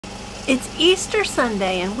It's Easter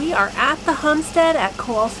Sunday and we are at the homestead at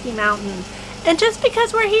Kowalski Mountain. And just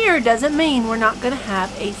because we're here doesn't mean we're not going to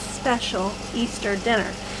have a special Easter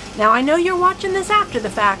dinner. Now I know you're watching this after the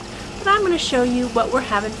fact, but I'm going to show you what we're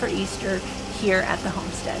having for Easter here at the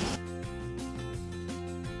homestead.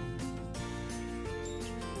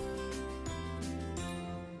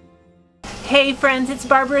 Hey friends, it's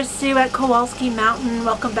Barbara Sue at Kowalski Mountain.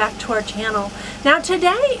 Welcome back to our channel. Now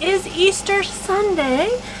today is Easter Sunday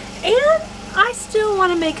and I still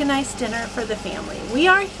want to make a nice dinner for the family. We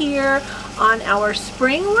are here on our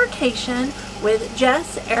spring workation with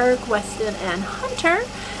Jess, Eric, Weston, and Hunter,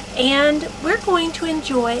 and we're going to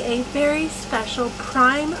enjoy a very special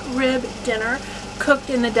prime rib dinner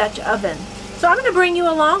cooked in the Dutch oven. So I'm going to bring you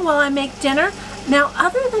along while I make dinner. Now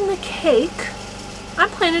other than the cake, I'm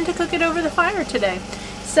planning to cook it over the fire today.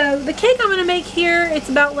 So the cake I'm going to make here, it's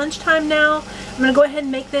about lunchtime now. I'm going to go ahead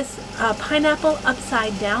and make this pineapple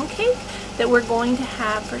upside down cake that we're going to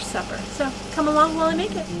have for supper. So come along while I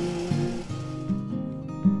make it.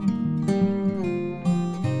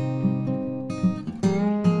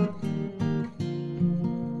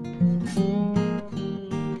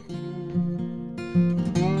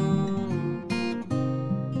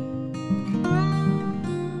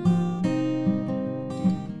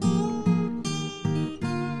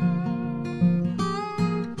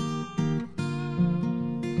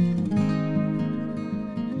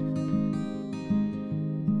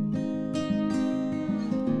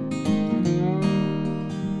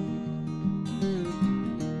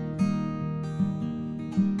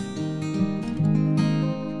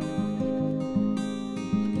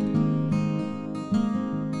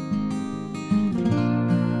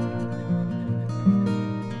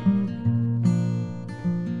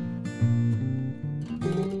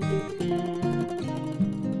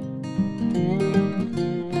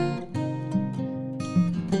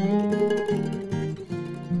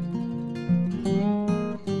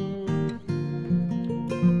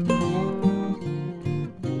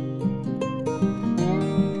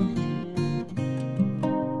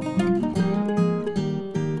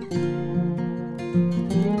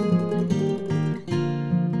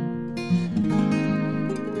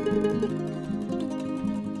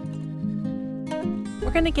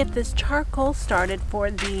 We're going to get this charcoal started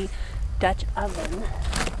for the Dutch oven.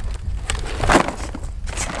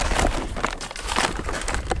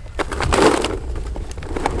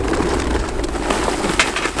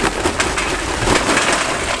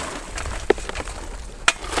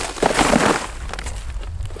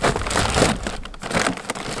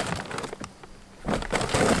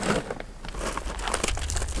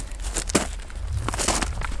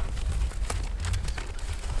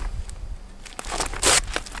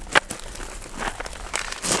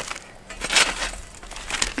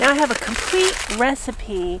 Now I have a complete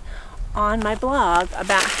recipe on my blog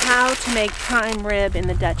about how to make prime rib in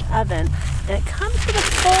the Dutch oven, and it comes with a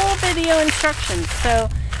full video instructions. So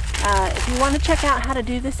if you want to check out how to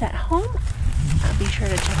do this at home, be sure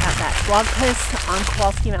to check out that blog post on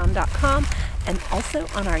kowalskimountain.com and also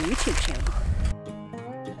on our YouTube channel.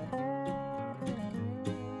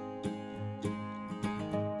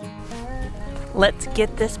 Let's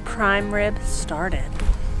get this prime rib started.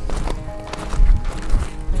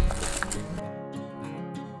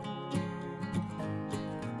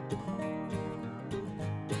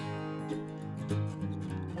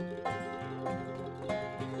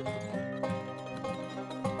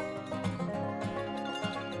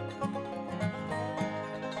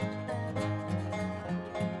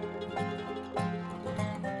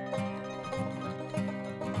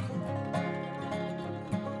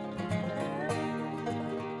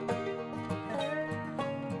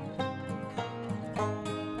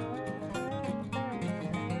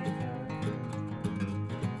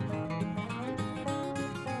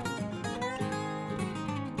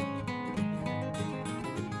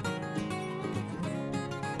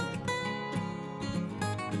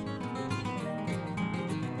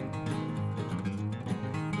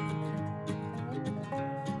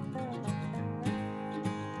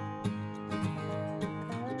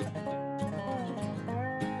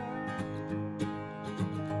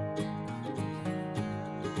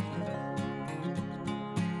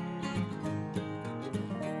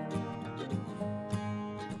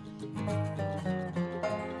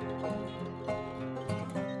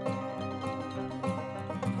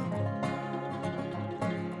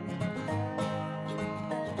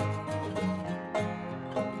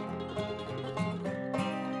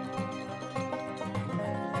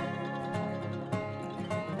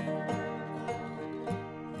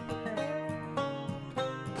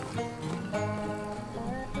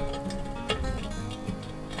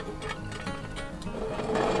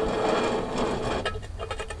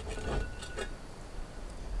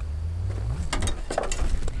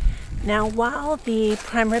 Now while the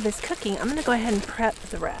prime rib is cooking, I'm going to go ahead and prep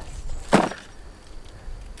the rest.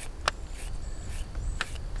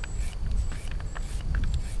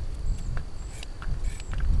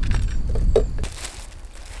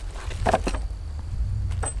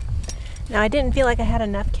 Now I didn't feel like I had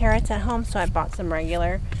enough carrots at home, so I bought some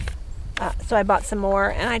regular. So I bought some more,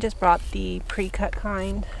 and I just brought the pre-cut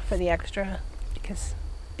kind for the extra because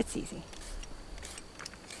it's easy.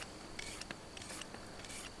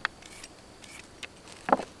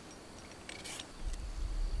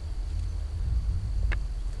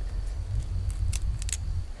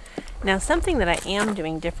 Now something that I am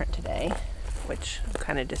doing different today, which I'm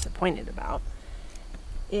kind of disappointed about,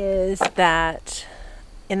 is that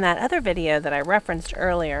in that other video that I referenced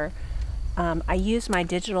earlier, I used my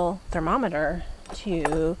digital thermometer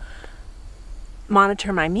to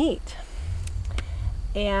monitor my meat.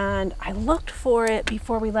 And I looked for it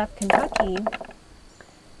before we left Kentucky,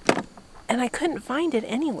 and I couldn't find it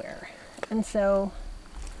anywhere. And so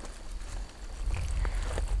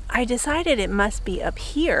I decided it must be up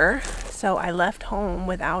here, so I left home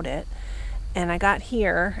without it. And I got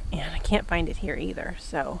here, and I can't find it here either,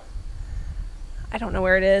 so I don't know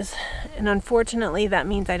where it is. And unfortunately, that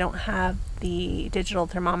means I don't have the digital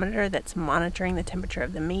thermometer that's monitoring the temperature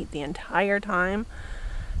of the meat the entire time.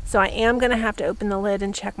 So I am going to have to open the lid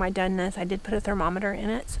and check my doneness. I did put a thermometer in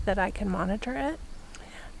it so that I can monitor it.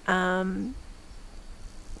 I'm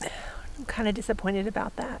kind of disappointed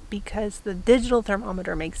about that because the digital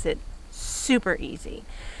thermometer makes it super easy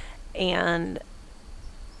and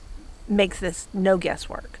makes this no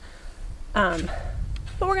guesswork. But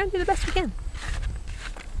we're going to do the best we can.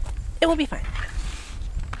 It will be fine.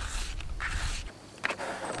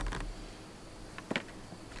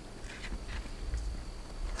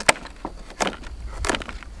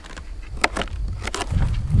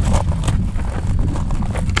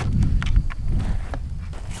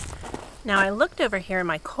 Now I looked over here and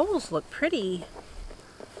my coals look pretty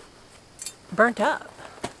burnt up.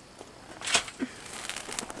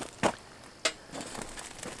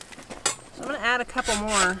 So I'm going to add a couple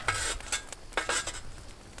more.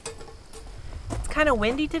 It's kind of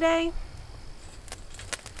windy today,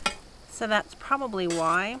 so that's probably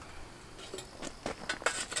why.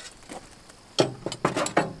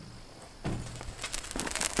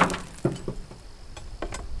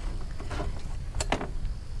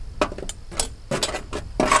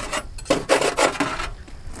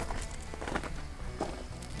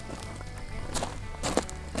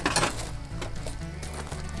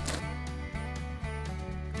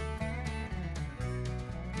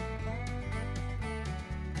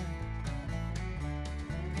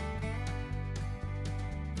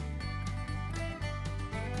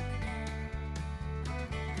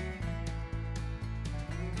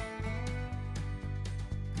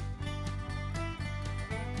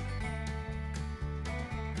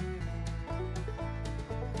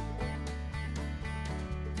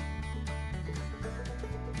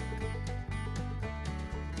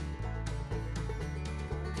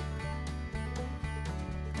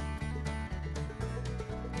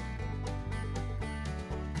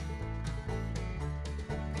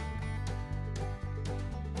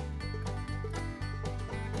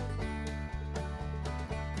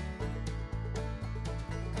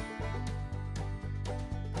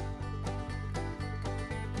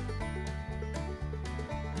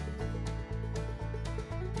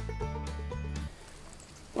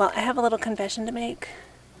 Well, I have a little confession to make.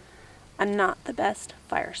 I'm not the best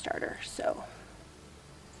fire starter, so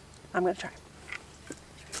I'm going to try.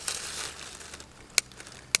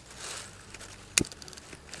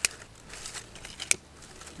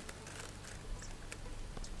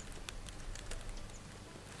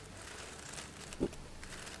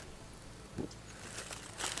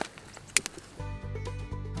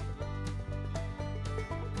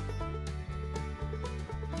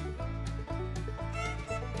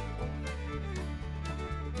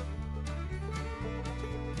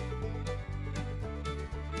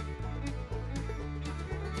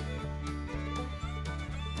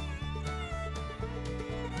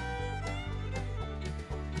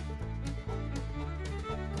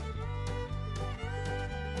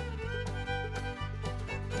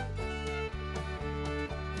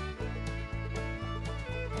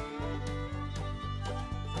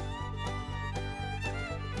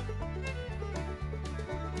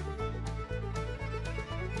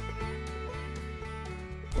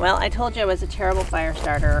 Well, I told you I was a terrible fire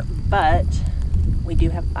starter, but we do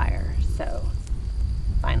have fire, so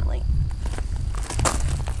finally.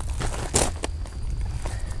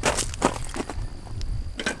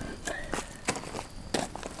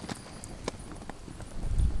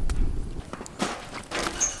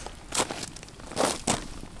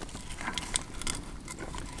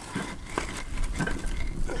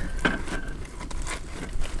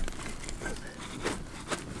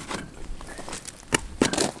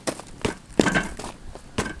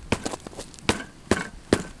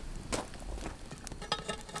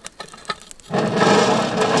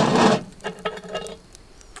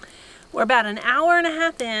 We're about an hour and a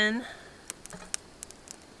half in,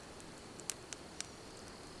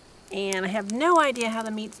 and I have no idea how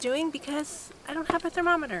the meat's doing because I don't have a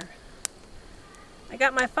thermometer. I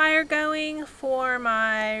got my fire going for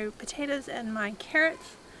my potatoes and my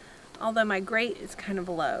carrots, although my grate is kind of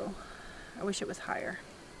low. I wish it was higher.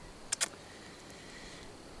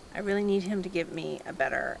 I really need him to give me a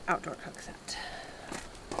better outdoor cook set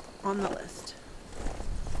on the list.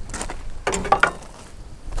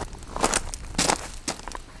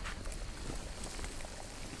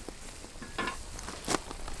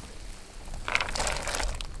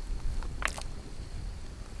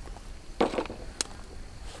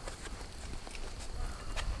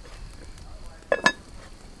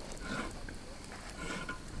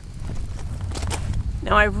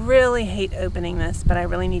 Now I really hate opening this, but I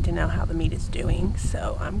really need to know how the meat is doing,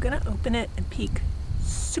 so I'm gonna open it and peek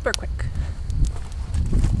super quick.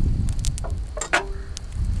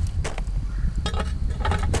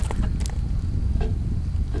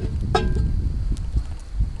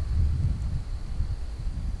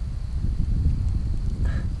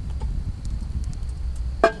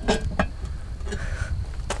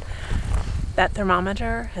 That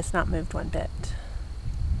thermometer has not moved one bit.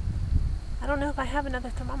 I don't know if I have another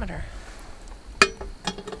thermometer.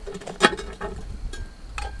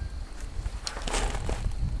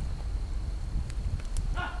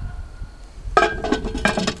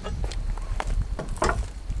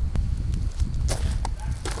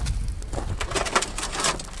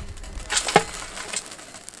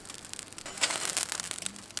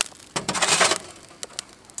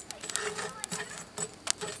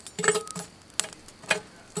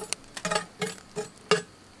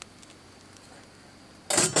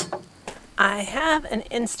 I have an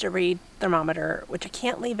InstaRead thermometer, which I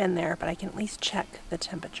can't leave in there, but I can at least check the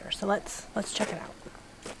temperature. So let's check it out.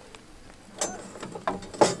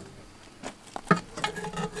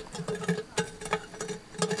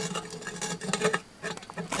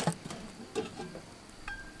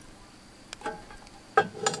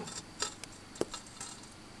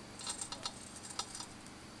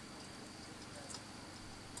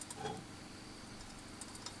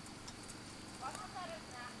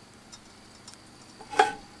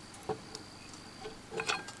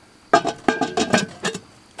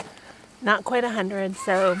 Not quite 100,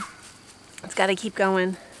 so it's got to keep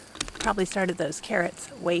going. Probably started those carrots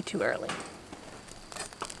way too early.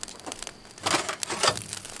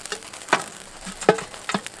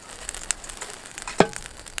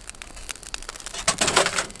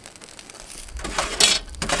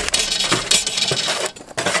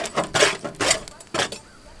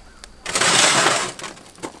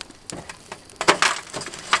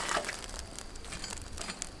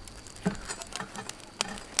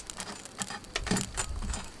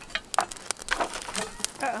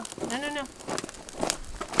 Uh-oh. No, no, no.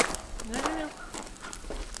 No, no, no.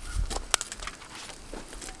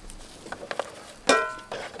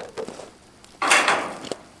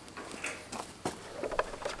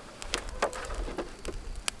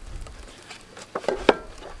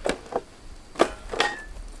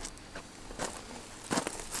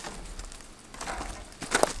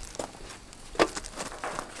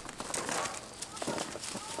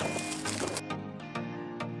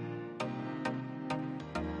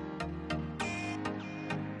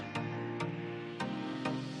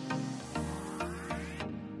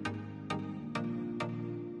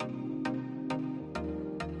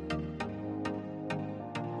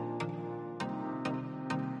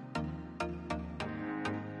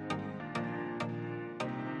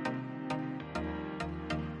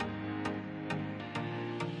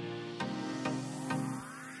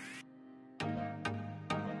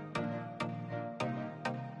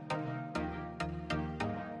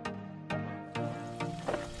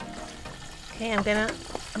 Okay,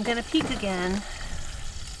 I'm gonna peek again.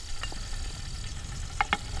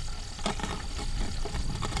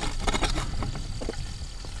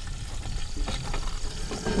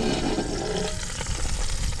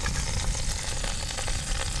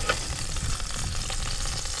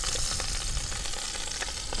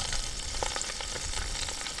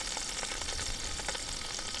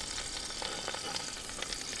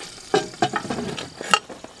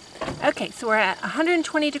 Okay, so we're at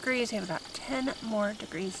 120 degrees. We have about 10 more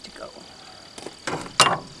degrees to go.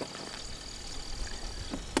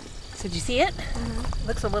 So did you see it? Mm-hmm.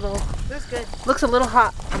 Looks a little. That's good. Looks a little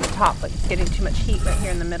hot on the top, like it's getting too much heat right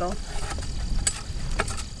here in the middle.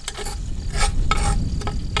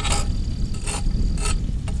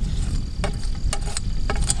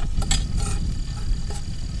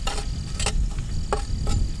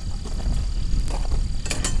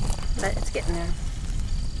 But it's getting there.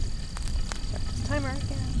 timer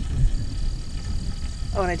again.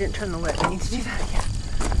 Oh, and I didn't turn the lid. I need to do that again.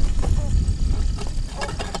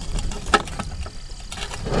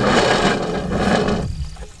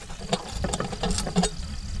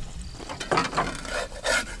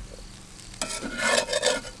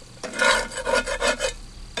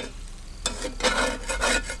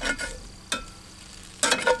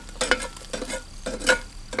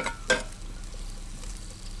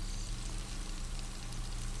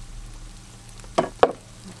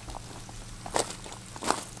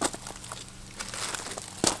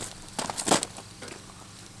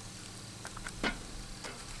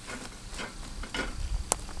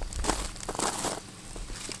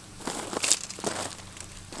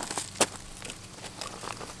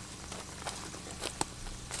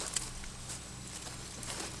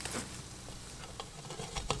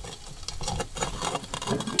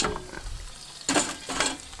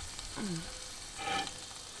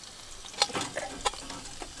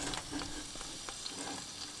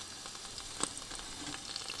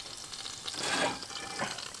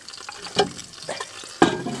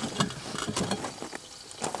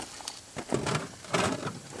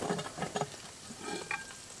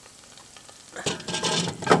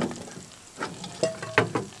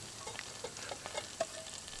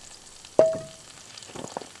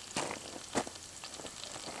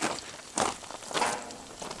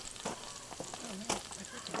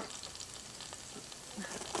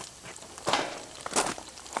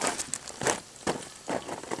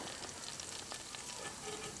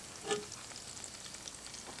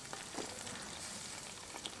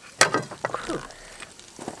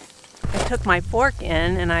 Took my fork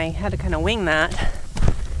in and I had to kind of wing that.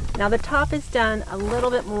 Now the top is done a little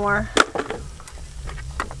bit more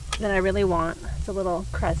than I really want. It's a little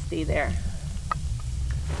crusty there,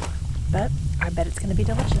 but I bet it's going to be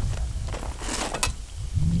delicious.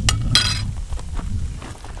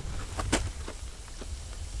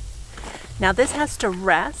 Now this has to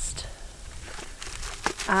rest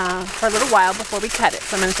for a little while before we cut it.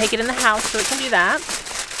 So I'm going to take it in the house so it can do that.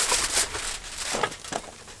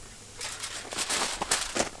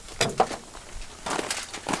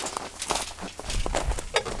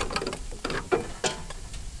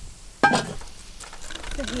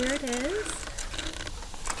 Here it is.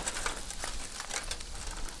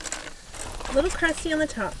 A little crusty on the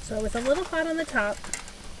top, so it was a little hot on the top.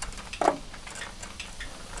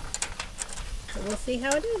 So we'll see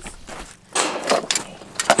how it is.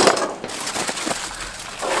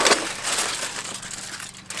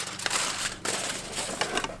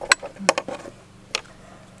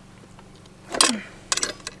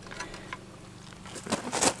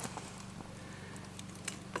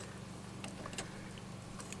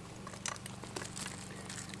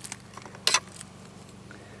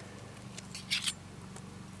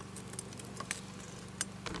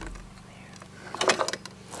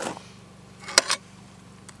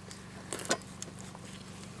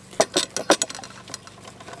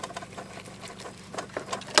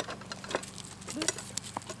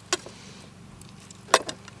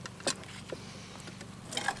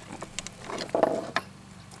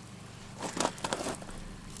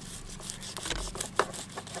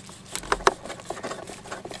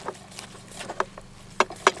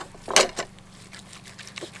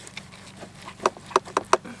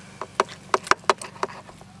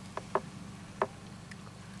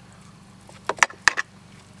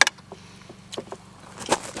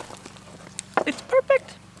 It's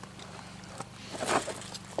perfect.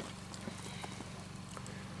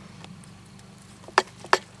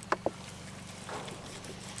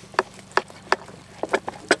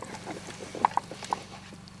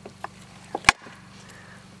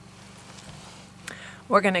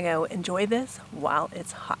 We're gonna go enjoy this while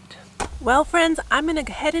it's hot. Well, friends, I'm gonna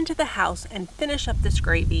head into the house and finish up this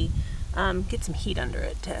gravy. Get some heat under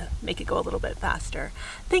it to make it go a little bit faster.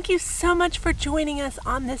 Thank you so much for joining us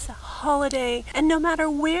on this holiday. And no matter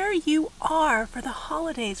where you are for the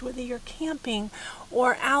holidays, whether you're camping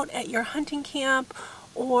or out at your hunting camp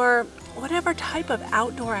or whatever type of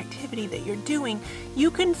outdoor activity that you're doing,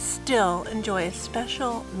 you can still enjoy a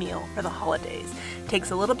special meal for the holidays. It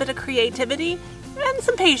takes a little bit of creativity and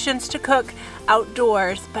some patience to cook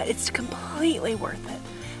outdoors, but it's completely worth it.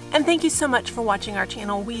 And thank you so much for watching our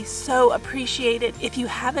channel. We so appreciate it. If you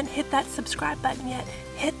haven't hit that subscribe button yet,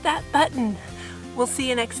 hit that button. We'll see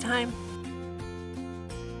you next time.